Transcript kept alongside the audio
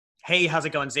Hey, how's it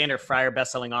going? Xander Fryer,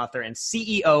 bestselling author and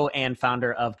CEO and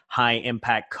founder of High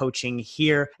Impact Coaching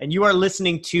here. And you are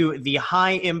listening to the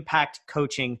High Impact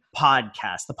Coaching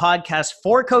podcast, the podcast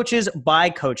for coaches by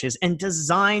coaches and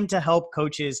designed to help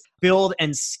coaches build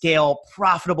and scale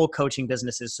profitable coaching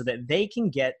businesses so that they can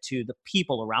get to the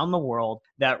people around the world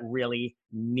that really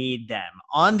need them.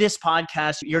 On this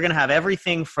podcast, you're going to have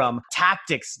everything from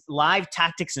tactics, live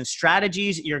tactics and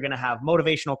strategies. You're going to have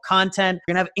motivational content.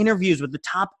 You're going to have interviews with the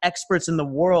top experts in the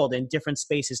world in different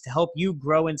spaces to help you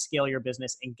grow and scale your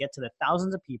business and get to the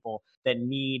thousands of people that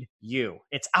need you.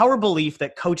 It's our belief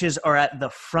that coaches are at the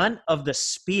front of the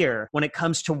spear when it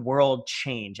comes to world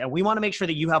change. And we want to make sure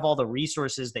that you have all the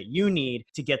resources that you need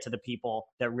to get to the people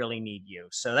that really need you.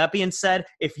 So that being said,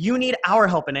 if you need our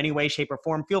help in any way, shape, or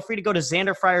form, feel free to go to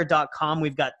xanderfryer.com.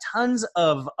 We've got tons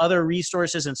of other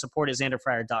resources and support at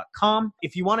xanderfryer.com.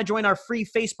 If you want to join our free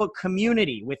Facebook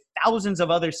community with thousands of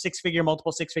other six-figure,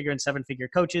 multiple six-figure, and seven-figure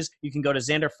coaches, you can go to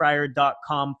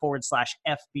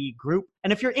xanderfryer.com/FB group.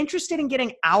 And if you're interested in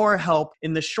getting our help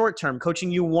in the short term,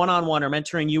 coaching you one-on-one or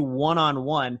mentoring you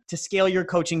one-on-one to scale your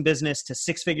coaching business to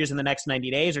six figures in the next 90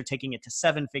 days or taking it to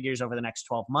seven figures over the next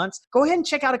 12 months, go ahead and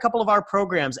check out a couple of our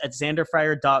programs at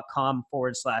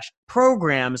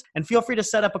xanderfryer.com/programs. And feel free to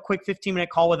set up a quick 15-minute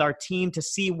call with our team to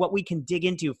see what we can dig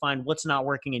into, find what's not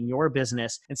working in your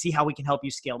business, and see how we can help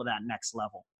you scale to that next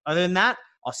level. Other than that,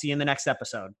 I'll see you in the next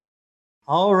episode.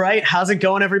 All right. How's it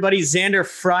going, everybody? Xander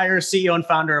Fryer, CEO and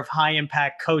founder of High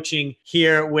Impact Coaching,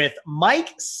 here with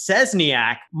Mike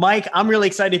Szczesniak. Mike, I'm really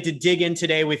excited to dig in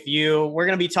today with you. We're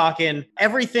going to be talking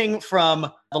everything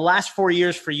from the last 4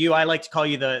 years for you. I like to call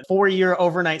you the 4-year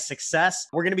overnight success.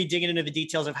 We're going to be digging into the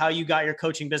details of how you got your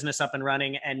coaching business up and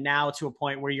running, and now to a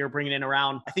point where you're bringing in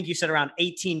around, I think you said around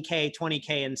 18K,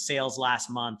 20K in sales last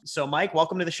month. So Mike,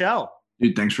 welcome to the show.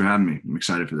 Dude, thanks for having me. I'm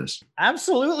excited for this.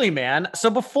 Absolutely, man.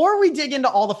 So before we dig into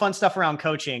all the fun stuff around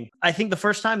coaching, I think the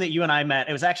first time that you and I met,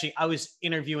 it was actually, I was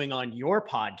interviewing on your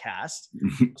podcast.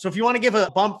 So if you want to give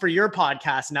a bump for your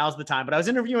podcast, now's the time. But I was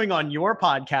interviewing on your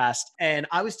podcast and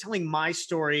I was telling my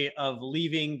story of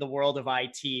leaving the world of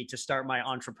IT to start my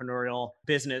entrepreneurial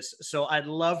business. So I'd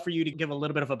love for you to give a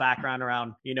little bit of a background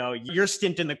around, your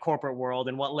stint in the corporate world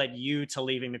and what led you to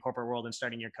leaving the corporate world and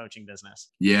starting your coaching business.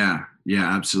 Yeah,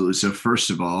 absolutely. So first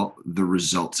of all, the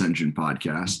Results Engine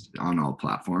podcast on all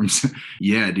platforms.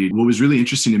 Yeah, dude. What was really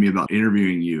interesting to me about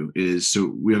interviewing you is,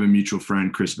 so we have a mutual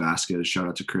friend, Chris Vasquez, shout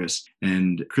out to Chris.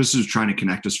 And Chris was trying to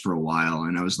connect us for a while.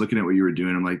 And I was looking at what you were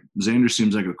doing. I'm like, Xander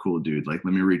seems like a cool dude. Like,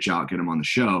 let me reach out, get him on the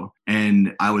show.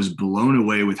 And I was blown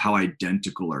away with how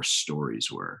identical our stories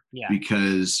were. Yeah.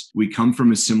 Because we come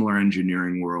from a similar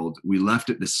engineering world. We left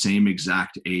at the same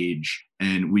exact age.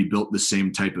 And we built the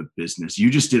same type of business. You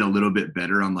just did a little bit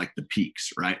better on like the peaks,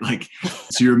 right? Like,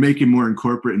 so you're making more in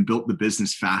corporate and built the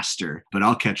business faster, but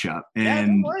I'll catch up.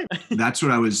 And that's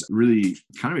what I was really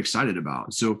kind of excited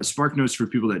about. So Spark Notes, for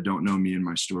people that don't know me and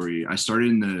my story, I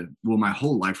started my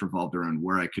whole life revolved around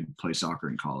where I could play soccer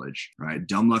in college, right?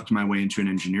 Dumb lucked my way into an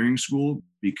engineering school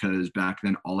because back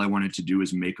then all I wanted to do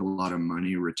was make a lot of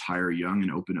money, retire young,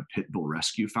 and open a pit bull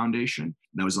rescue foundation.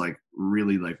 That was like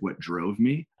really like what drove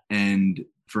me. And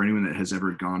for anyone that has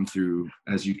ever gone through,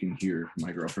 as you can hear,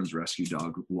 my girlfriend's rescue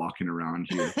dog walking around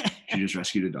here. She just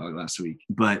rescued a dog last week.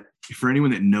 But for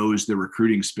anyone that knows the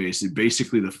recruiting space,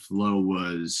 basically the flow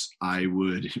was I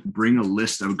would bring a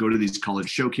list. I would go to these college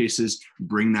showcases,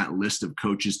 bring that list of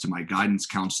coaches to my guidance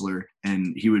counselor.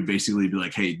 And he would basically be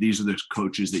like, hey, these are the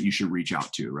coaches that you should reach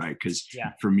out to, right? Because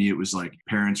for me, it was like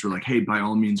parents were like, hey, by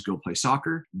all means, go play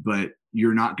soccer, but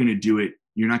you're not going to do it.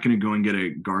 You're not going to go and get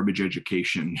a garbage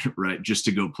education, right? Just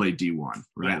to go play D1,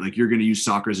 right? Yeah. Like you're going to use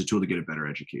soccer as a tool to get a better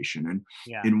education. And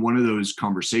in one of those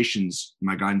conversations,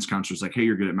 my guidance counselor was like, hey,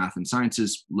 you're good at math and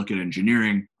sciences, look at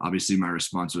engineering. Obviously my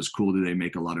response was, cool. Do they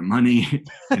make a lot of money?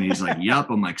 And he's like, yep.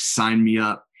 I'm like, sign me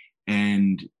up.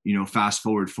 And, fast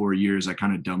forward 4 years, I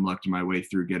kind of dumb lucked my way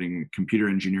through getting a computer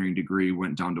engineering degree,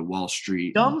 went down to Wall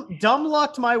Street. Dumb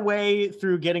lucked my way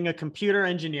through getting a computer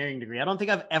engineering degree. I don't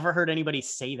think I've ever heard anybody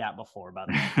say that before, by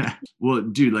the way. Well,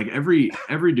 dude, like every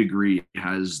degree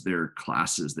has their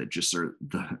classes that just are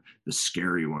the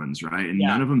scary ones, right? And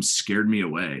none of them scared me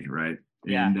away, right?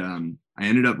 Yeah. And I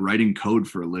ended up writing code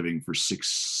for a living for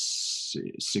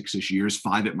six-ish years,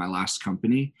 5 at my last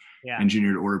company.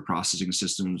 Engineered order processing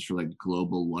systems for like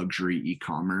global luxury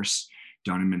e-commerce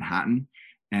down in Manhattan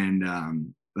and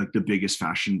like the biggest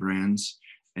fashion brands.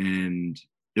 And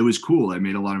it was cool. I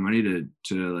made a lot of money to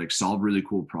like solve really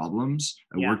cool problems.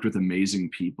 I worked with amazing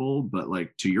people, but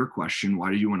like to your question, why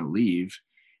do you want to leave?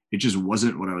 It just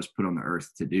wasn't what I was put on the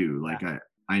earth to do. Like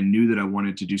I knew that I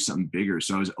wanted to do something bigger.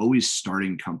 So I was always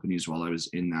starting companies while I was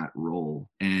in that role.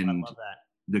 And I love that.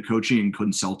 the coaching and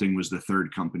consulting was the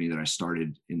third company that I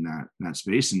started in that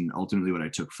space, and ultimately what I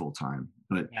took full time.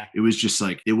 But it was just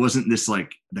like, it wasn't this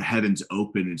like the heavens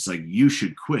open, it's like you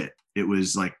should quit. It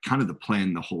was like kind of the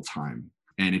plan the whole time.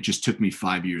 And it just took me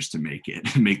 5 years to make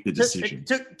the decision.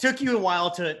 It took you a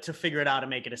while to figure it out and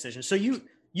make a decision. So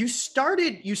you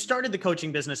started the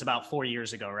coaching business about 4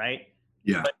 years ago, right?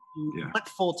 Yeah. But you went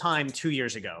full time 2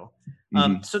 years ago.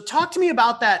 Mm-hmm. So talk to me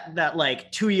about that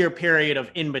like 2 year period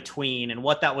of in between and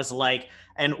what that was like,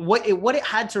 and what it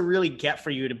had to really get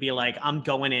for you to be like, I'm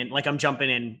going in, like I'm jumping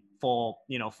in full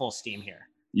steam here.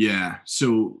 Yeah.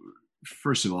 So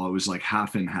first of all, it was like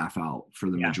half in, half out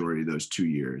for the majority of those 2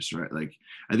 years, right? Like,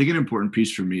 I think an important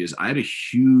piece for me is I had a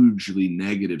hugely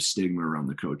negative stigma around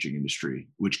the coaching industry,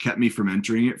 which kept me from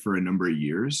entering it for a number of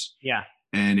years. Yeah.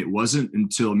 And it wasn't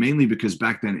until, mainly because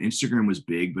back then Instagram was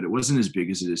big, but it wasn't as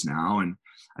big as it is now. And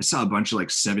I saw a bunch of like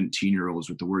 17-year-olds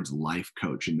with the words life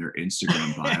coach in their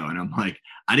Instagram bio. And I'm like,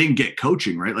 I didn't get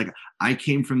coaching, right? Like, I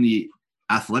came from the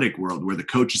athletic world where the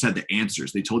coaches had the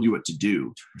answers. They told you what to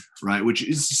do, right? Which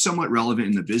is somewhat relevant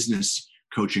in the business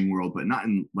coaching world, but not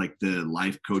in like the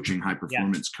life coaching, high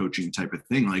performance coaching type of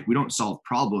thing. Like, we don't solve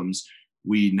problems.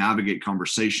 We navigate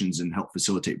conversations and help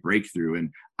facilitate breakthrough.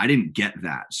 And I didn't get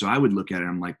that. So I would look at it,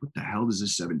 I'm like, what the hell does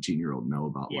this 17-year-old know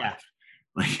about life?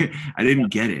 Like, I didn't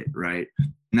get it, right?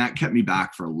 And that kept me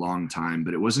back for a long time.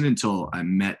 But it wasn't until I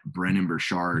met Brendon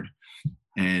Burchard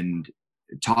and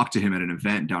talked to him at an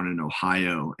event down in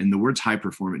Ohio, and the words high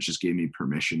performance just gave me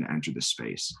permission to enter the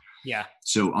space. Yeah.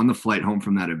 So on the flight home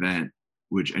from that event,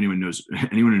 which anyone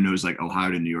who knows like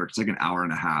Ohio to New York, it's like an hour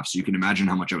and a half. So you can imagine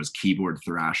how much I was keyboard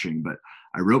thrashing, but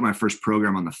I wrote my first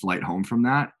program on the flight home from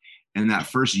that. And that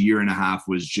first year and a half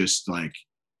was just like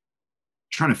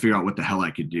trying to figure out what the hell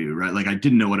I could do, right? Like, I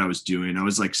didn't know what I was doing. I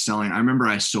was like selling, I remember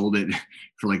I sold it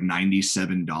for like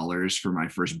 $97 for my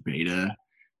first beta.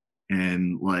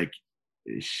 And like,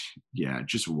 yeah,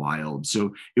 just wild.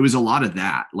 So it was a lot of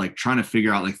that, like trying to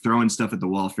figure out, like throwing stuff at the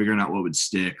wall, figuring out what would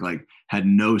stick, like had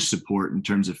no support in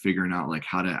terms of figuring out like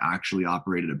how to actually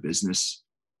operate a business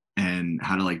and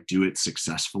how to like do it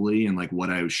successfully and like what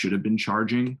I should have been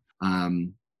charging.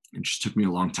 It just took me a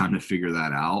long time to figure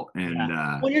that out.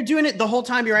 And when you're doing it the whole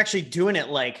time, you're actually doing it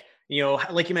like,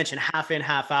 like you mentioned, half in,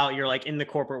 half out. You're like in the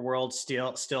corporate world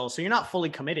still. So you're not fully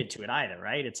committed to it either,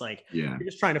 right? It's like, you're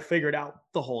just trying to figure it out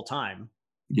the whole time.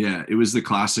 Yeah. It was the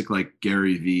classic, like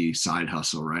Gary V side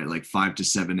hustle, right? Like 5 to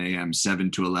 7 a.m.,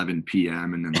 7 to 11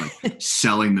 p.m. And then like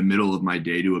selling the middle of my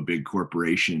day to a big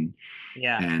corporation.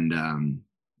 Yeah. And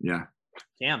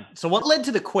Damn. So what led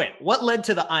to the quit? What led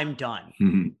to the I'm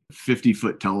done?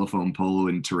 50-foot telephone pole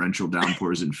in torrential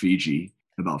downpours in Fiji,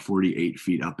 about 48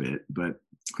 feet up it. But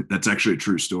that's actually a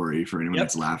true story for anyone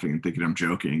that's laughing and thinking I'm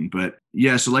joking. But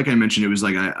yeah, so like I mentioned, it was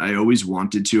like I always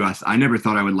wanted to. I never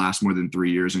thought I would last more than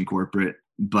 3 years in corporate,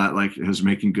 but like I was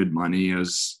making good money. I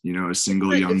was, a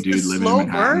single young dude living in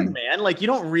Manhattan. Burn, man. Like, you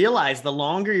don't realize the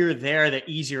longer you're there, the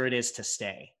easier it is to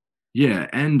stay. Yeah.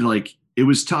 And like, it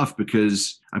was tough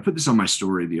because I put this on my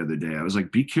story the other day. I was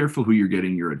like, be careful who you're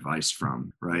getting your advice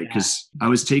from, right? Because I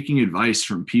was taking advice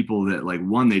from people that, like,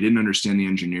 one, they didn't understand the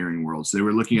engineering world. So they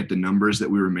were looking at the numbers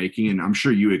that we were making. And I'm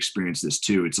sure you experienced this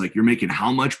too. It's like, you're making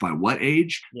how much by what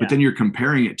age? But then you're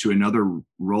comparing it to another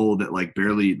role that like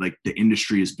barely, like the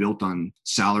industry is built on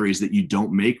salaries that you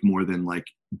don't make more than like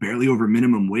barely over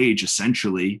minimum wage,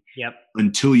 essentially,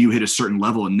 until you hit a certain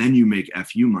level, and then you make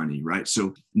FU money, right?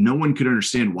 So no one could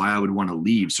understand why I would want to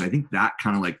leave. So I think that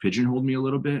kind of like pigeonholed me a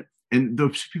little bit. And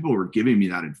those people were giving me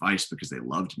that advice because they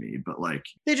loved me, but like,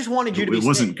 they just wanted you to be safe. It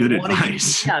wasn't good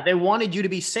advice. They wanted you to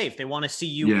be safe. They want to see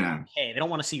you okay. They don't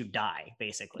want to see you die,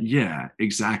 basically. Yeah,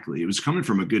 exactly. It was coming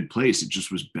from a good place. It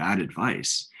just was bad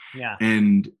advice. Yeah.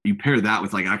 And you pair that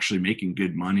with like actually making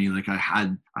good money. Like I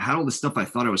had all the stuff I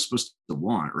thought I was supposed to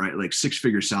want, right? Like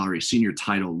 6-figure salary, senior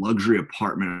title, luxury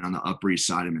apartment on the Upper East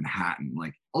Side of Manhattan,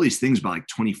 like all these things by like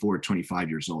 24, 25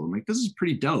 years old. I'm like, this is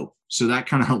pretty dope. So that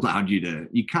kind of allowed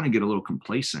you kind of get a little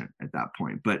complacent at that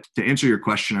point. But to answer your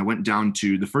question, I went down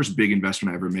to the first big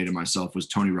investment I ever made in myself was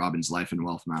Tony Robbins Life and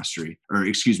Wealth Mastery,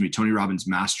 Tony Robbins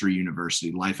Mastery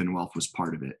University. Life and Wealth was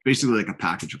part of it. Basically like a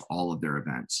package of all of their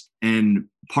events. And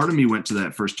part of me went to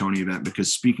that first Tony event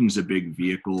because speaking is a big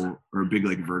vehicle or a big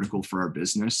like vertical for our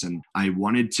business. And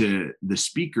the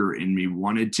speaker in me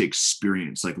wanted to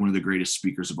experience like one of the greatest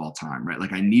speakers of all time, right?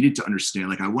 Like I needed to understand,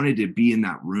 like I wanted to be in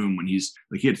that room when he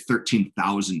had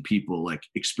 13,000 people like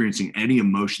experiencing any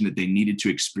emotion that they needed to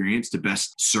experience to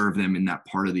best serve them in that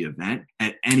part of the event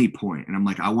at any point. And I'm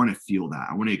like, I want to feel that.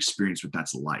 I want to experience what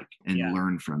that's like and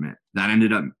learn from it. That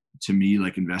ended up to me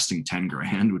like investing 10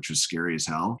 grand, which was scary as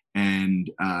hell.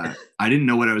 And I didn't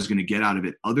know what I was going to get out of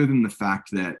it other than the fact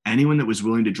that anyone that was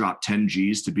willing to drop 10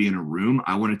 G's to be in a room,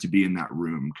 I wanted to be in that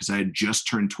room because I had just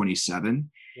turned 27.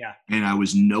 Yeah. And I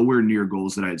was nowhere near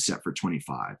goals that I had set for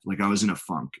 25. Like I was in a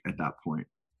funk at that point.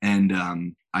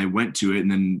 And I went to it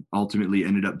and then ultimately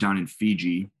ended up down in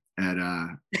Fiji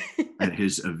at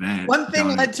his event. One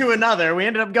thing led to another. We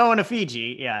ended up going to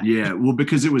Fiji. Yeah. Yeah. Well,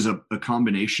 because it was a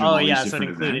combination of all these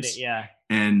different events. Yeah.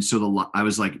 And so I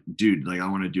was like, dude, like I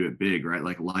want to do it big, right?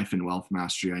 Like life and wealth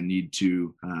mastery. I need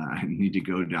to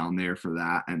go down there for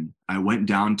that. And I went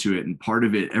down to it. And part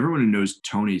of it, everyone who knows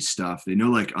Tony's stuff, they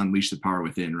know like Unleash the Power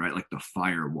Within, right? Like the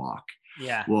fire walk.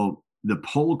 Yeah. Well, the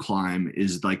pole climb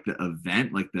is like the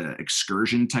event, like the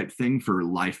excursion type thing for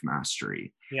life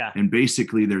mastery. Yeah. And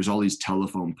basically there's all these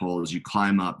telephone poles. You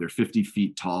climb up, they're 50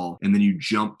 feet tall, and then you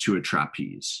jump to a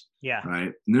trapeze. Yeah.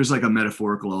 Right. And there's like a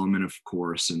metaphorical element, of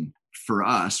course. And for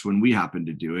us, when we happened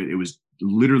to do it, it was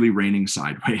literally raining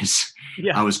sideways.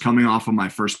 Yeah. I was coming off of my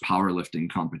first powerlifting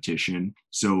competition.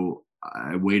 So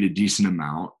I weighed a decent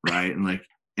amount. Right.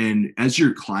 And as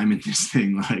you're climbing this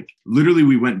thing, like literally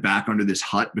we went back under this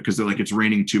hut because they're like, it's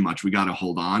raining too much. We got to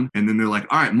hold on. And then they're like,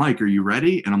 all right, Mike, are you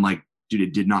ready? And I'm like, dude,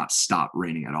 it did not stop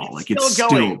raining at all. It's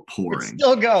still pouring.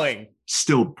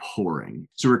 Still pouring.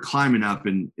 So we're climbing up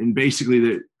and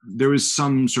basically there was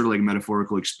some sort of like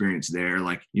metaphorical experience there.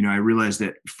 Like, you know, I realized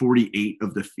that 48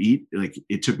 of the feet, like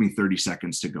it took me 30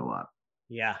 seconds to go up.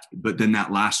 Yeah. But then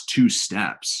that last 2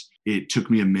 steps, it took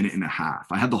me a minute and a half.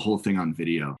 I had the whole thing on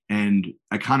video and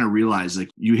I kind of realized like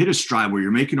you hit a stride where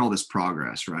you're making all this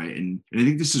progress, right? And I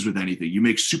think this is with anything, you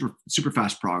make super, super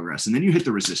fast progress and then you hit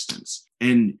the resistance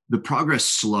and the progress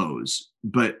slows,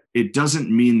 but it doesn't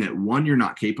mean that 1, you're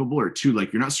not capable or 2,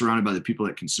 like you're not surrounded by the people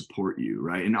that can support you,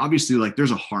 right? And obviously like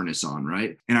there's a harness on,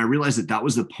 right? And I realized that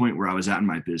was the point where I was at in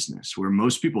my business where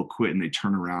most people quit and they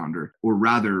turn around or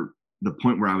rather the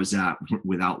point where I was at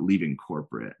without leaving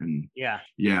corporate. And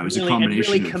it was a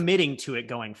combination and really committing to it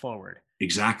going forward.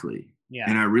 Exactly. Yeah.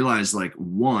 And I realized like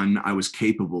 1, I was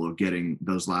capable of getting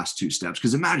those last 2 steps.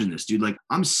 Cause imagine this, dude, like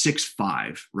I'm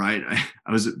 6'5", right?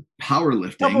 I was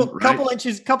powerlifting,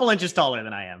 couple inches taller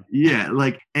than I am. Yeah.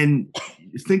 Like, and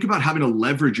think about having to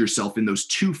leverage yourself in those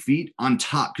 2 feet on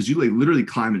top. Cause you like literally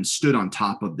climbed and stood on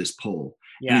top of this pole.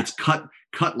 Yeah. And it's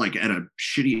cut like at a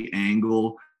shitty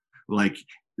angle, like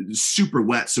super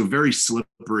wet, so very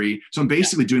slippery. So I'm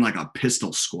basically doing like a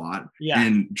pistol squat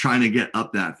and trying to get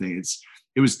up that thing.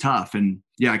 It was tough. And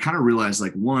I kind of realized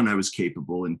like 1, I was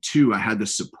capable, and 2, I had the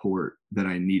support that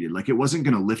I needed. Like it wasn't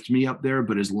going to lift me up there,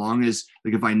 but as long as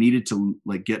like if I needed to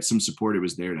like get some support, it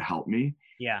was there to help me.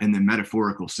 Yeah. In the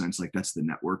metaphorical sense, like that's the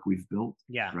network we've built.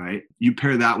 Yeah. Right. You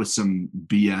pair that with some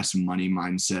BS money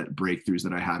mindset breakthroughs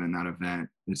that I had in that event.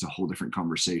 It's a whole different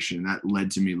conversation. That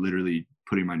led to me literally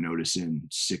putting my notice in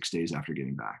 6 days after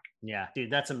getting back. Yeah,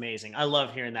 dude, that's amazing. I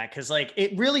love hearing that. Cause like,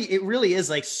 it really is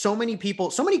like so many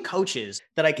people, so many coaches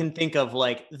that I can think of,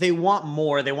 like they want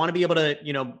more, they want to be able to,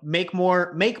 you know, make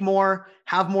more,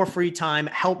 have more free time,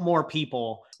 help more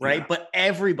people. Right. Yeah. But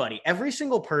every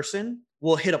single person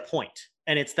will hit a point.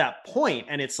 And it's that point,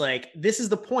 and it's like, this is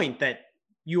the point that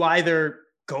you either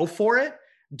go for it,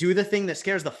 do the thing that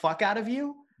scares the fuck out of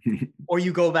you, or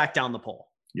you go back down the pole.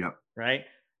 Yep. Right.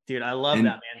 Dude, I love that,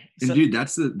 man. And dude,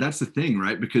 that's the thing,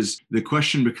 right? Because the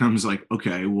question becomes like,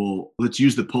 okay, well, let's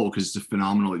use the pole because it's a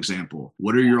phenomenal example.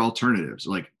 What are your alternatives?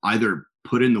 Like either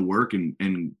put in the work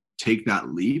and take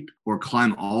that leap or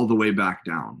climb all the way back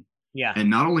down. Yeah. And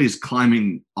not only is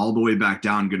climbing all the way back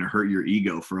down going to hurt your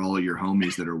ego for all of your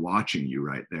homies that are watching you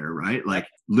right there, right? Like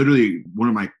literally one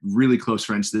of my really close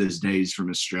friends to this day, he's from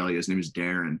Australia. His name is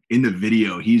Darren. In the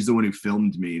video, he's the one who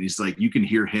filmed me. And he's like, you can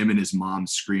hear him and his mom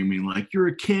screaming like, you're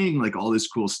a king, like all this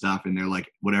cool stuff. And they're like,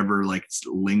 whatever, like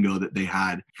lingo that they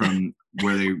had from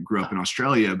where they grew up in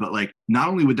Australia. But like, not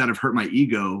only would that have hurt my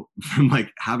ego from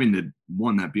like having to,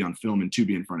 1, that be on film, and 2,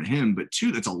 be in front of him, but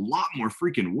 2, that's a lot more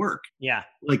freaking work. Yeah.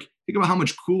 Like think about how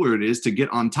much cooler it is to get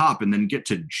on top and then get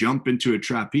to jump into a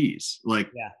trapeze. Like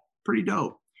pretty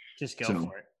dope. Just go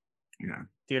for it. Yeah.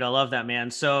 Dude, I love that,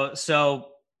 man. So,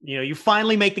 you know, you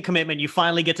finally make the commitment, you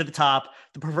finally get to the top,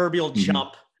 the proverbial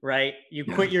jump, right? You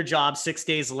Yeah. quit your job 6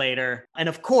 days later. And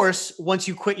of course, once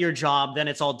you quit your job, then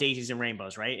it's all daisies and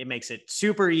rainbows, right? It makes it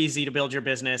super easy to build your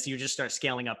business. You just start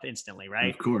scaling up instantly,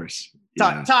 right? Of course.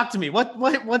 Yeah. Talk to me.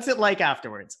 What's it like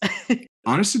afterwards?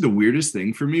 Honestly, the weirdest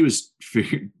thing for me was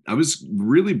I was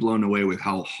really blown away with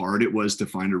how hard it was to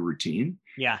find a routine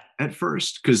Yeah. at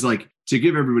first. Cause like to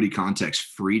give everybody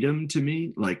context, freedom to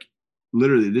me, like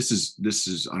literally this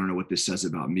is, I don't know what this says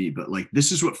about me, but like,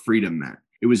 this is what freedom meant.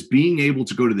 It was being able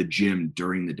to go to the gym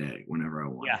during the day whenever I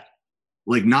wanted. Yeah.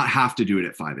 Like not have to do it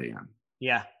at 5 a.m.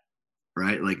 Yeah.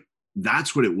 Right. Like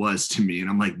that's what it was to me. And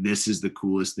I'm like, this is the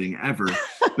coolest thing ever.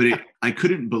 But I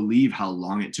couldn't believe how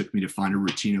long it took me to find a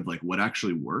routine of like what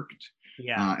actually worked.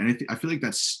 Yeah. And I feel like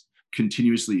that's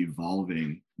continuously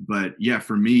evolving. But yeah,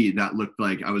 for me, that looked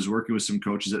like I was working with some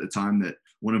coaches at the time that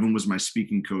one of them was my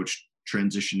speaking coach,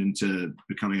 transitioned into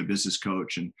becoming a business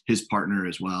coach, and his partner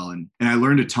as well. And I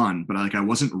learned a ton, but I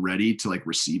wasn't ready to like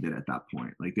receive it at that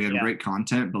point. Like they had great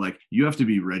content, but like you have to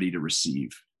be ready to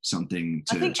receive something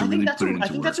to really put it into work. I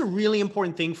think that's a really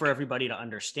important thing for everybody to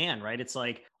understand, right? It's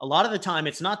like a lot of the time,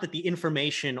 it's not that the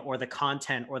information or the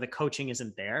content or the coaching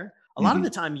isn't there. A lot of the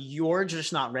time, you're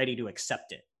just not ready to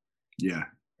accept it. Yeah.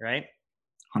 Right.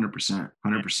 100%.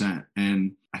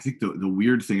 And I think the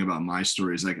weird thing about my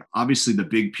story is like, obviously the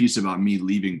big piece about me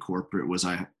leaving corporate was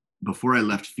before I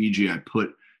left Fiji, I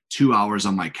put 2 hours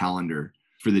on my calendar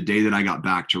for the day that I got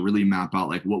back to really map out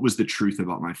like, what was the truth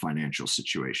about my financial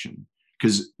situation?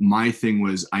 Because my thing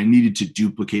was I needed to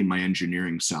duplicate my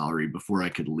engineering salary before I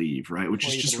could leave, right? Which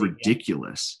is just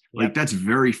ridiculous. Yeah. Like that's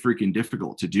very freaking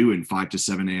difficult to do in 5 to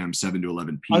 7 a.m., 7 to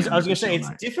 11 p.m. I was going to say it's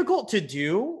difficult to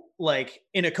do like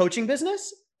in a coaching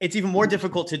business. It's even more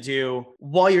difficult to do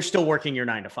while you're still working your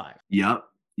 9 to 5.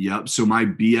 Yep. So my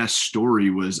BS story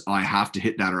was I have to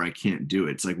hit that or I can't do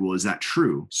it. It's like, well, is that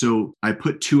true? So I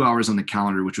put 2 hours on the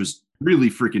calendar, which was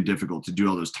really freaking difficult to do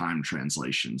all those time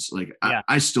translations. Like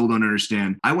I still don't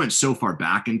understand. I went so far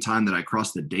back in time that I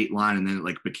crossed the date line and then it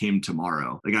like became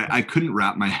tomorrow. Like I couldn't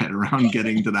wrap my head around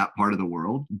getting to that part of the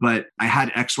world, but I had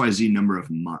XYZ number of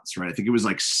months, right? I think it was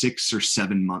like 6 or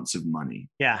 7 months of money.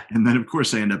 Yeah. And then of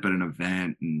course I end up at an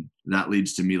event and that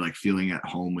leads to me like feeling at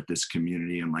home with this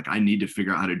community. I'm like, I need to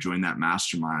figure out how to join that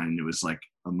mastermind. And it was like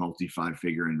a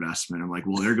multi-5-figure investment. I'm like,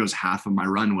 well, there goes half of my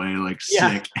runway. Like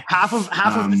sick. Half of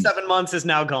the 7 months is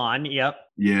now gone. Yep.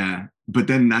 Yeah. But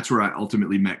then that's where I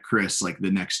ultimately met Chris. Like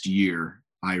the next year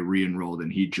I re-enrolled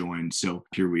and he joined. So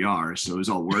here we are. So it was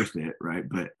all worth it. Right.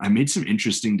 But I made some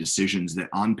interesting decisions that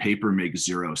on paper make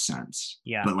 0 sense.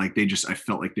 Yeah. But like I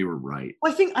felt like they were right.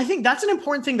 Well, I think that's an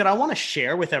important thing that I want to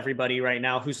share with everybody right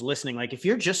now who's listening. Like if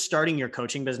you're just starting your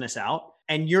coaching business out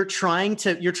and you're trying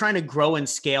to grow and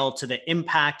scale to the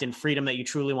impact and freedom that you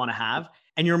truly want to have,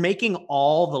 and you're making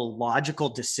all the logical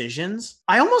decisions,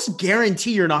 I almost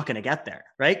guarantee you're not going to get there.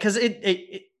 Right. Because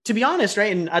to be honest,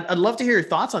 right, and I'd love to hear your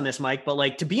thoughts on this, Mike, but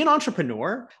like to be an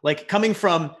entrepreneur, like coming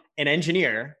from an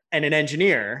engineer,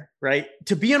 right,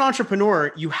 to be an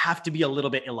entrepreneur, you have to be a little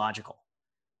bit illogical.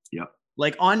 Yep.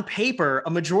 Like on paper,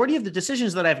 a majority of the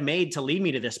decisions that I've made to lead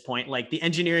me to this point, like the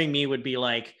engineering me would be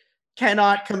like,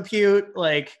 cannot compute,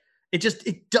 like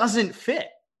it doesn't fit.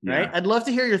 Right. Yeah. I'd love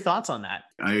to hear your thoughts on that.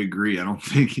 I agree. I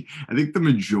think the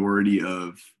majority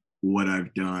of what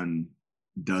I've done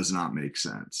does not make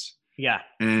sense. Yeah.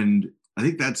 And I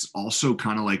think that's also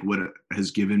kind of like what has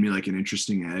given me like an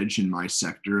interesting edge in my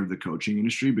sector of the coaching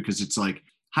industry, because it's like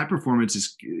high performance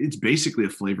it's basically a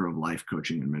flavor of life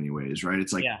coaching in many ways, right?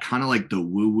 It's like kind of like the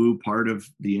woo-woo part of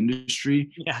the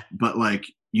industry. Yeah. But like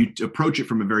you approach it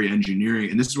from a very engineering,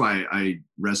 and this is why I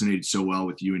resonated so well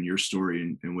with you and your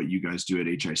story and what you guys do at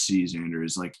HIC, Xander,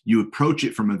 is like you approach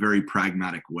it from a very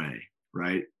pragmatic way,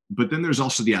 right? But then there's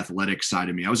also the athletic side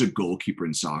of me. I was a goalkeeper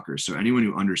in soccer. So anyone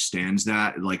who understands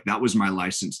that, like that was my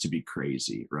license to be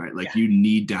crazy, right? Like you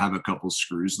need to have a couple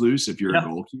screws loose if you're a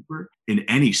goalkeeper in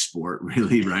any sport,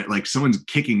 really, right? Like someone's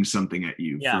kicking something at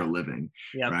you for a living,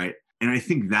 right? And I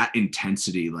think that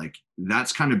intensity, like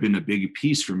that's kind of been a big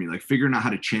piece for me, like figuring out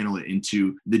how to channel it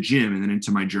into the gym and then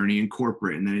into my journey in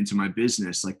corporate and then into my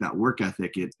business, like that work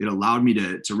ethic. It allowed me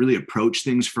to really approach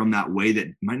things from that way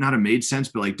that might not have made sense,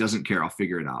 but like doesn't care. I'll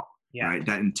figure it out. Right.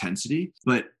 That intensity.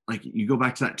 But like you go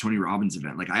back to that Tony Robbins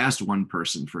event, like I asked one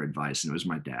person for advice and it was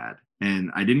my dad.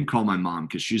 And I didn't call my mom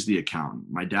because she's the accountant.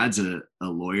 My dad's a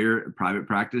lawyer, a private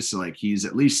practice. So like he's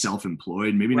at least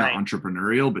self-employed, maybe not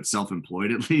entrepreneurial, but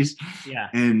self-employed at least. Yeah.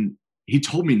 And he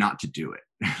told me not to do it.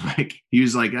 Like he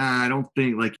was like, I don't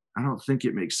think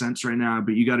it makes sense right now,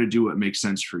 but you got to do what makes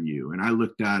sense for you. And I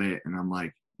looked at it and I'm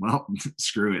like, well,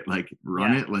 screw it. Like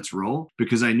run it. Let's roll.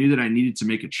 Because I knew that I needed to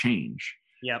make a change.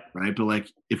 Yep. Right. But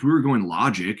like, if we were going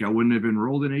logic, I wouldn't have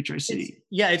enrolled in HIC.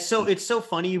 It's so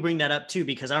funny you bring that up too,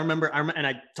 because I remember, and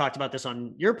I talked about this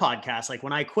on your podcast. Like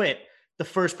when I quit, the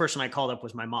first person I called up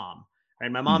was my mom.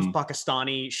 Right. My mom's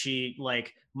Pakistani. She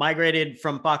like migrated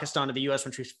from Pakistan to the US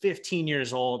when she was 15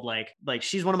 years old. Like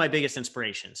she's one of my biggest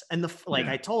inspirations. And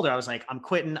I told her, I was like, I'm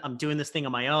quitting. I'm doing this thing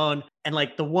on my own. And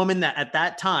like the woman that at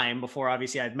that time, before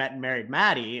obviously I'd met and married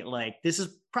Maddie, like this is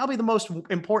probably the most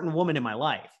important woman in my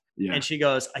life. Yeah. And she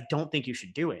goes, I don't think you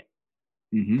should do it.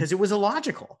 Because it was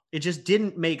illogical. It just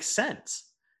didn't make sense.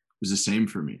 It was the same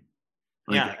for me.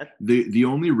 Like the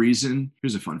only reason,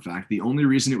 here's a fun fact, the only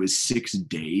reason it was 6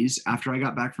 days after I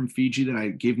got back from Fiji that I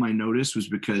gave my notice was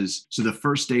because, so the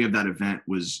first day of that event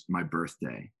was my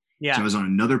birthday. Yeah. So I was on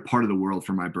another part of the world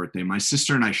for my birthday. My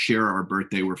sister and I share our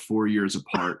birthday. We're 4 years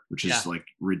apart, which is like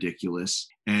ridiculous.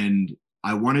 And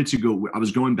I wanted to go, I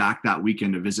was going back that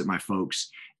weekend to visit my folks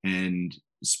and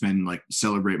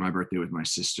celebrate my birthday with my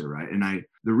sister. Right. And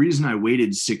the reason I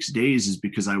waited 6 days is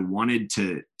because I wanted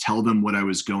to tell them what I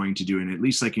was going to do and at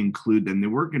least like include them. They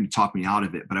weren't going to talk me out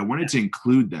of it, but I wanted to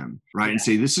include them. Right. And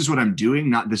say, this is what I'm doing,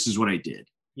 not this is what I did.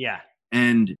 Yeah.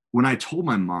 And when I told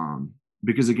my mom,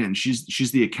 because again,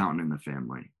 she's the accountant in the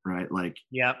family, right? Like,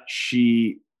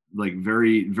 she like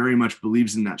very, very much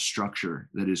believes in that structure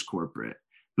that is corporate,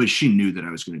 but she knew that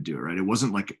I was going to do it. Right. It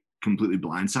wasn't like completely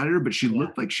blindsided her, but she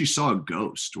looked like she saw a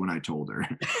ghost when I told her.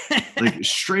 Like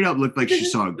straight up looked like she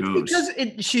saw a ghost.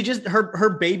 Because she just her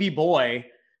baby boy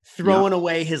throwing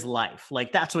away his life.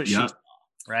 Like that's what she saw,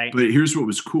 right? But here's what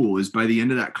was cool is by the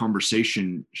end of that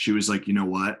conversation, she was like, you know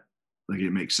what? Like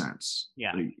it makes sense.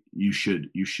 Yeah. Like you should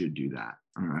do that.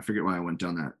 I don't know. I forget why I went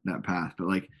down that path, but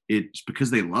like it's because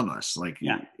they love us. Like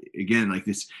again, like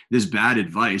this bad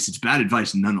advice, it's bad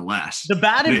advice nonetheless. The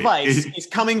bad advice is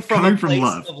coming from a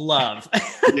place of love.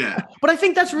 Yeah. But I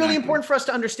think that's really important for us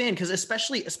to understand because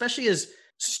especially as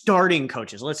starting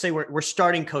coaches, let's say we're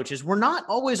starting coaches, we're not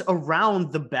always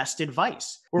around the best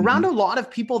advice. We're around a lot of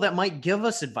people that might give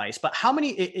us advice, but how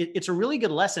many, it's a really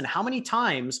good lesson. How many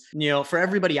times, for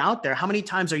everybody out there, how many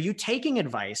times are you taking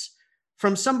advice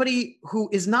from somebody who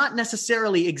is not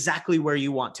necessarily exactly where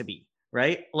you want to be,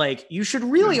 right? Like you should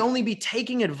really only be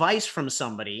taking advice from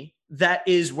somebody that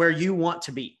is where you want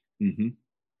to be,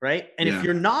 right? And if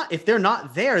they're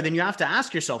not there, then you have to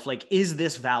ask yourself, like, is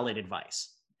this valid advice?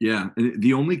 Yeah. And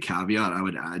the only caveat I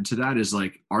would add to that is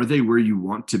like, are they where you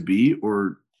want to be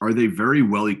or are they very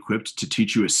well equipped to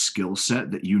teach you a skill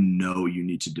set that you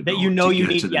need to develop? That you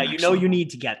need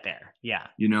to get there. Yeah.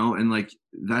 And like,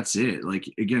 that's it. Like,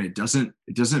 again, it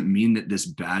doesn't mean that this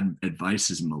bad advice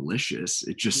is malicious.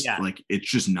 It just it's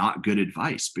just not good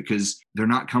advice because they're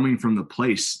not coming from the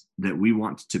place that we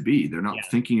want to be. They're not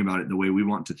thinking about it the way we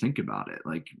want to think about it.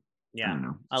 Like, I don't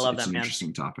know. I love that, it's an man.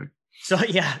 Interesting topic. So,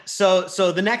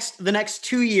 So the next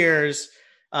 2 years,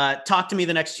 talk to me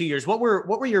the next 2 years. What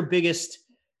was your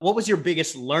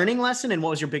biggest learning lesson and what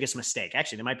was your biggest mistake?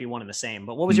 Actually, they might be one and the same,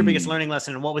 but what was your biggest learning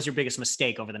lesson and what was your biggest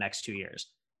mistake over the next 2 years?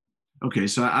 Okay.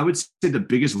 So I would say the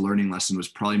biggest learning lesson was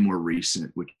probably more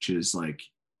recent, which is like,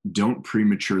 don't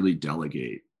prematurely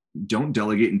delegate. Don't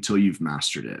delegate until you've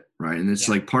mastered it. Right. And it's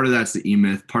like, part of that's the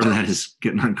E-Myth. Part of that is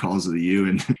getting on calls with you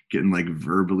and getting like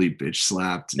verbally bitch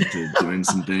slapped into doing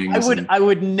some things. I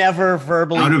would never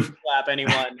verbally slap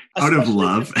anyone. Out of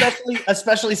love.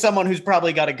 Especially someone who's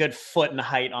probably got a good foot and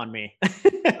height on me.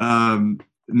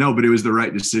 No, but it was the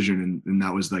right decision. And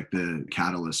that was like the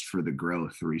catalyst for the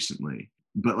growth recently.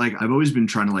 But like, I've always been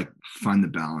trying to like find the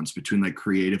balance between like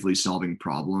creatively solving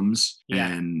problems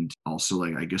and also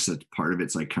like, I guess that part of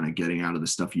it's like kind of getting out of the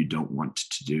stuff you don't want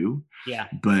to do. Yeah.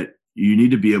 But you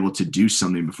need to be able to do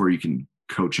something before you can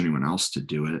coach anyone else to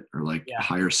do it or like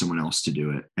hire someone else to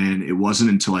do it. And it wasn't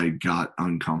until I got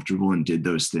uncomfortable and did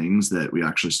those things that we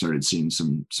actually started seeing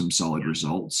some solid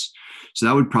results. So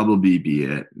that would probably be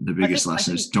it. The biggest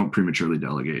lesson is don't prematurely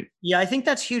delegate. Yeah, I think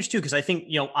that's huge too. Because I think,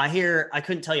 I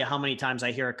couldn't tell you how many times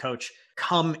I hear a coach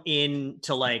come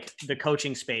into like the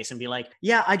coaching space and be like,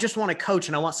 yeah, I just want to coach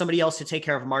and I want somebody else to take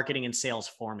care of marketing and sales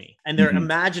for me. And they're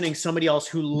imagining somebody else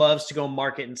who loves to go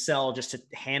market and sell just to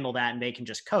handle that and they can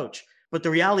just coach. But the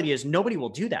reality is nobody will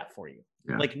do that for you.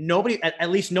 Yeah. Like at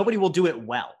least nobody will do it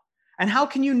well. And how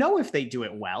can you know if they do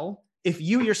it well if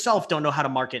you yourself don't know how to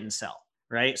market and sell?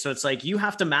 Right. So it's like you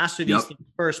have to master these things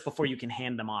first before you can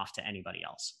hand them off to anybody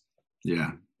else.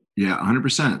 Yeah. Yeah.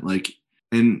 100%. Like,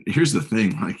 and here's the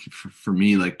thing, like for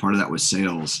me, like part of that was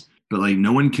sales, but like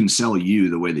no one can sell you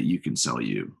the way that you can sell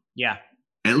you. Yeah.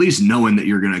 At least knowing that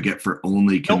you're going to get for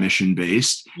only commission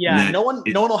based. Yeah. No one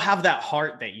will have that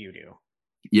heart that you do.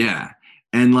 Yeah.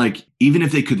 And like, even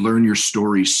if they could learn your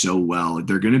story so well,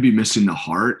 they're going to be missing the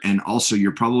heart. And also,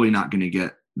 you're probably not going to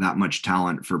get that much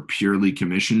talent for purely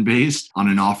commission based on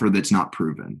an offer that's not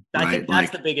proven. I right? think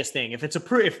that's the biggest thing. If it's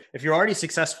if you're already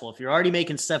successful, if you're already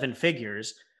making 7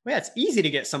 figures, well, yeah, it's easy to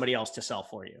get somebody else to sell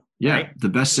for you. Yeah. Right? The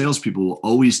best salespeople will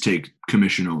always take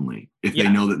commission only if they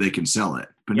know that they can sell it,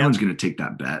 but no one's going to take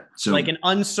that bet. So like an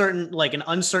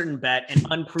uncertain bet, an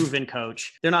unproven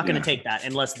coach, they're not going to take that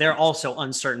unless they're also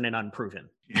uncertain and unproven.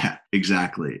 Yeah,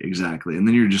 exactly. And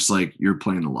then you're just like, you're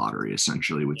playing the lottery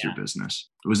essentially with your business.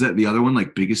 Was that the other one?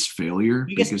 Like biggest failure?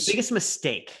 Biggest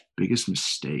mistake. Biggest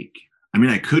mistake. I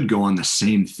mean, I could go on the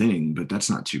same thing, but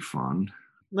that's not too fun.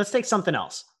 Let's take something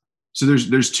else. So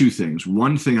there's 2 things.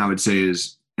 One thing I would say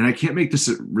is, and I can't make this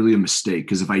really a mistake,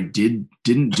 because if I didn't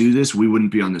do this, we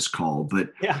wouldn't be on this call.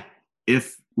 But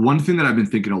if one thing that I've been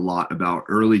thinking a lot about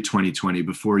early 2020,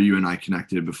 before you and I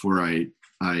connected, before I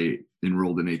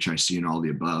enrolled in HIC and all the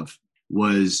above,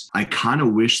 was I kind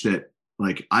of wish that,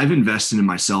 like, I've invested in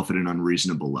myself at an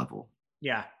unreasonable level.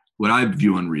 Yeah. What I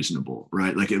view unreasonable,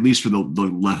 right? Like, at least for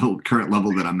the current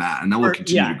level that I'm at, and that will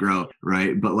continue to grow,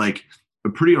 right? But like, a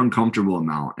pretty uncomfortable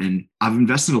amount. And I've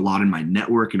invested a lot in my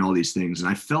network and all these things. And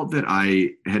I felt that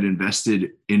I had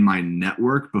invested in my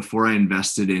network before I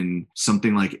invested in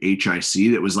something like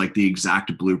HIC that was like the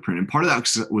exact blueprint. And part of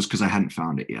that was because I hadn't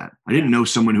found it yet. I didn't know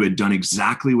someone who had done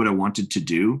exactly what I wanted to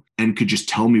do and could just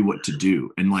tell me what to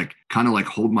do and like kind of like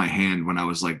hold my hand when I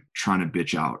was like trying to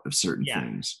bitch out of certain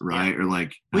things, right? Or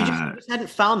like we just hadn't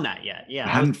found that yet. Yeah. I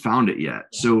hadn't found it yet.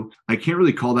 So I can't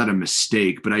really call that a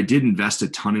mistake, but I did invest a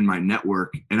ton in my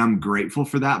network and I'm grateful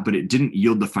for that, but it didn't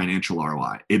yield the financial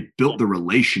ROI. It built the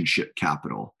relationship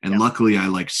capital. And luckily I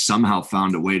like somehow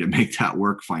found a way to make that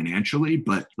work financially,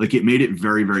 but like it made it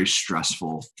very, very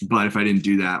stressful. But if I didn't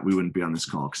do that, we wouldn't be on this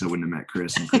call because I wouldn't have met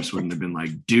Chris and Chris wouldn't have been like,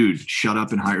 dude, shut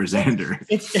up and hire Xander.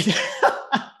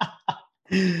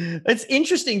 It's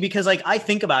interesting because like I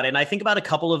think about it and I think about a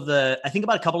couple of the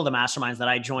masterminds that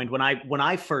I joined when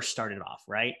I first started off,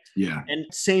 right? Yeah. And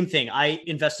same thing. I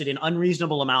invested an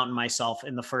unreasonable amount in myself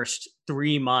in the first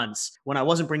 3 months when I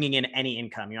wasn't bringing in any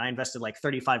income. You know, I invested like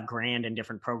 35 grand in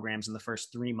different programs in the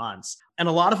first 3 months. And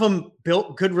a lot of them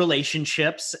built good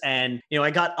relationships and, you know,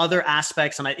 I got other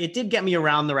aspects and it did get me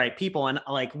around the right people. And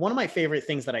like one of my favorite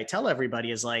things that I tell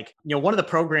everybody is like, you know, one of the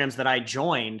programs that I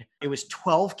joined, it was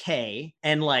 $12K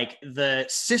and like the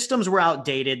systems were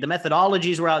outdated. The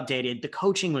methodologies were outdated. The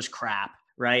coaching was crap.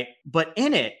 Right. But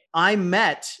in it, I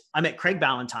met Craig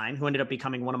Ballantyne, who ended up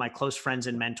becoming one of my close friends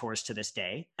and mentors to this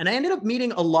day. And I ended up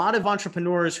meeting a lot of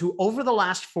entrepreneurs who over the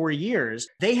last 4 years,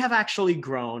 they have actually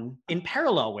grown in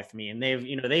parallel with me. And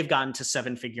they've gotten to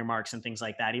 7-figure marks and things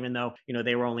like that, even though, you know,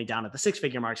 they were only down at the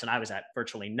 6-figure marks and I was at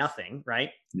virtually nothing. Right.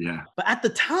 Yeah. But at the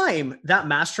time, that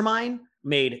mastermind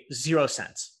made 0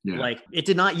 sense. Yeah. Like it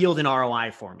did not yield an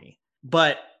ROI for me.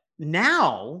 But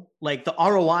now, like the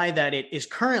ROI that it is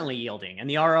currently yielding and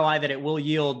the ROI that it will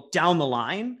yield down the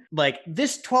line, like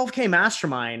this 12K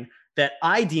mastermind that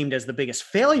I deemed as the biggest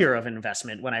failure of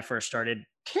investment when I first started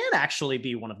can actually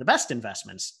be one of the best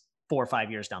investments 4 or 5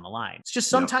 years down the line. It's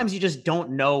just sometimes you just don't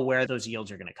know where those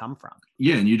yields are going to come from.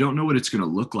 Yeah. And you don't know what it's going to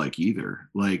look like either.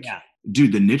 Like,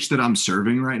 dude, the niche that I'm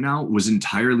serving right now was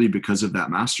entirely because of that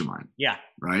mastermind. Yeah.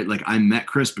 Right. Like I met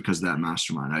Chris because of that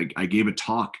mastermind. I gave a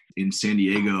talk in San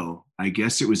Diego. I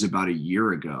guess it was about a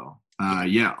year ago.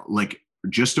 Like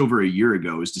just over a year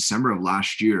ago. It was December of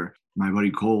last year. My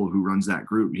buddy Cole, who runs that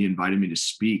group, he invited me to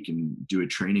speak and do a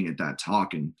training at that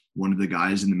talk. And one of the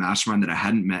guys in the mastermind that I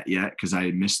hadn't met yet, because I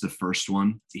had missed the first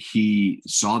one, he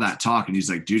saw that talk and he's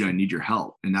like, dude, I need your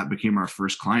help. And that became our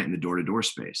first client in the door-to-door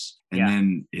space. And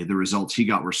then the results he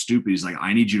got were stupid. He's like,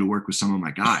 I need you to work with some of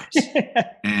my guys.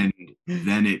 And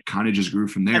then it kind of just grew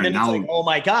from there. And then now, it's like, oh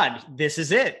my God, this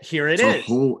is it. Here it is.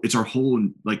 It's our whole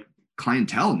like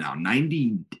clientele now.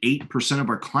 98% of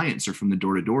our clients are from the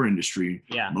door-to-door industry.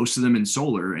 Yeah. Most of them in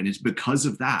solar. And it's because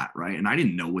of that. Right. And I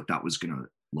didn't know what that was going to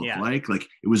look like. Like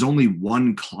it was only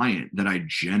one client that I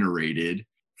generated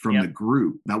from the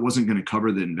group. That wasn't going to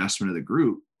cover the investment of the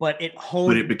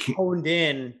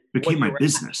became my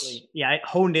business. It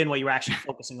honed in what you were actually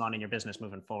focusing on in your business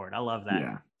moving forward. I love that.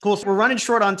 Yeah. Cool. So we're running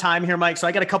short on time here, Mike. So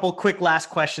I got a couple quick last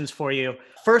questions for you.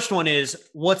 First one is,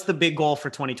 what's the big goal for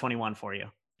 2021 for you?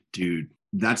 Dude,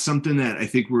 that's something that I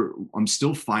think I'm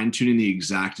still fine tuning the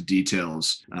exact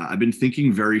details. I've been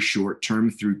thinking very short term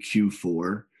through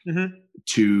Q4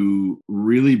 to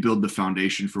really build the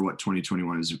foundation for what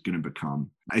 2021 is going to become.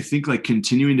 I think like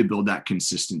continuing to build that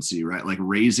consistency, right? Like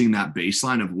raising that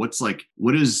baseline of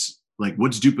what is like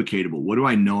what's duplicatable? What do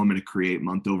I know I'm going to create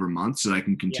month over month so that I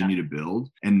can continue to build?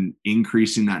 And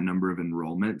increasing that number of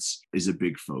enrollments is a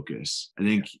big focus. I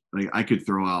think like I could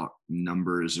throw out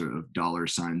numbers of dollar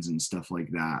signs and stuff like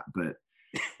that, but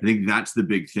I think that's the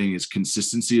big thing is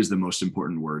consistency is the most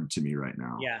important word to me right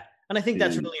now. Yeah. And I think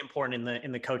that's really important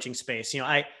in the coaching space. You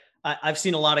know, I've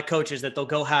seen a lot of coaches that they'll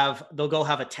go have a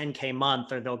 10K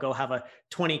month, or they'll go have a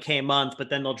 20K month, but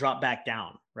then they'll drop back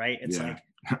down. Right. It's like,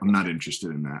 I'm not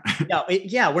interested in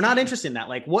that. We're not interested in that.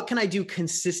 Like, what can I do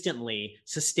consistently,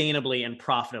 sustainably, and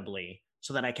profitably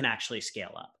so that I can actually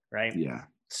scale up? Right. Yeah.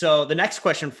 So the next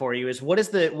question for you is what is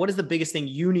the biggest thing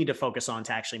you need to focus on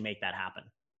to actually make that happen?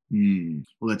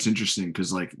 Well, that's interesting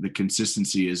because like the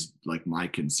consistency is like my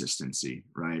consistency,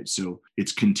 right? So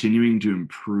it's continuing to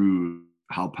improve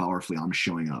how powerfully I'm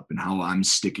showing up and how I'm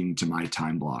sticking to my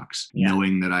time blocks,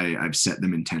 knowing that I've set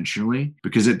them intentionally.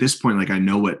 Because at this point, like I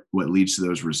know what leads to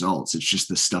those results. It's just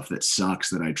the stuff that sucks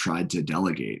that I tried to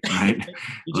delegate, right?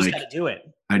 You just got to do it.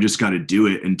 I just got to do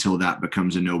it until that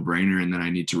becomes a no-brainer, and then I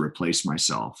need to replace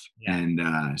myself. Yeah. And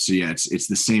it's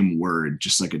the same word,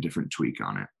 just like a different tweak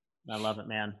on it. I love it,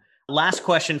 man. Last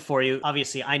question for you.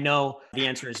 Obviously, I know the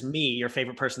answer is me, your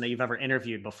favorite person that you've ever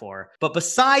interviewed before. But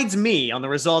besides me on the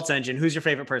Results Engine, who's your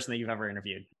favorite person that you've ever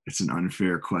interviewed? It's an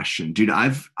unfair question, dude.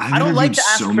 I don't like to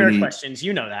ask fair questions.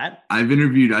 You know that. I've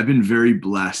been very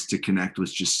blessed to connect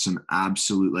with just some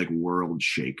absolute like world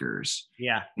shakers.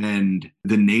 Yeah. And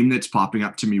the name that's popping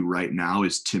up to me right now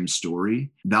is Tim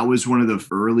Storey. That was one of the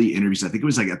early interviews. I think it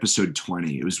was like episode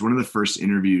 20. It was one of the first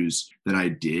interviews that I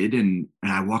did. And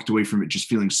I walked away from it just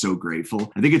feeling so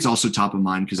grateful. I think it's also top of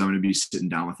mind because I'm going to be sitting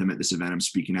down with him at this event I'm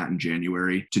speaking at in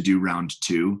January to do round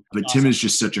 2. But awesome. Tim is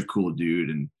just such a cool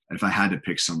dude. And if I had to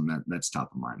pick someone, that's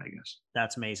top of mind, I guess.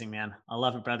 That's amazing, man. I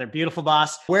love it, brother. Beautiful,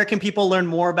 boss. Where can people learn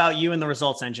more about you and the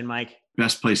Results Engine, Mike?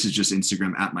 Best place is just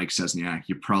Instagram at Mike Cesniak.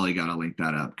 You probably got to link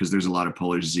that up because there's a lot of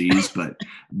Polish Z's, but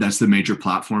that's the major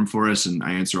platform for us. And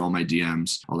I answer all my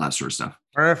DMs, all that sort of stuff.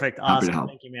 Perfect. Awesome.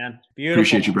 Thank you, man. Beautiful.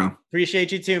 Appreciate you, bro.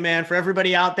 Appreciate you too, man. For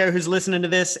everybody out there who's listening to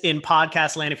this in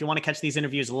podcast land, if you want to catch these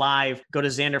interviews live, go to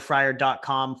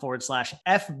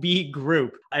xanderfryer.com/FB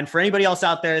group. And for anybody else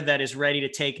out there that is ready to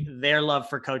take their love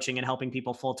for coaching and helping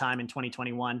people full time in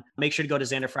 2021, make sure to go to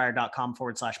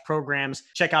xanderfryer.com/programs.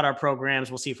 Check out our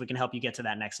programs. We'll see if we can help you get to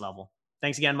that next level.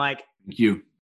 Thanks again, Mike. Thank you.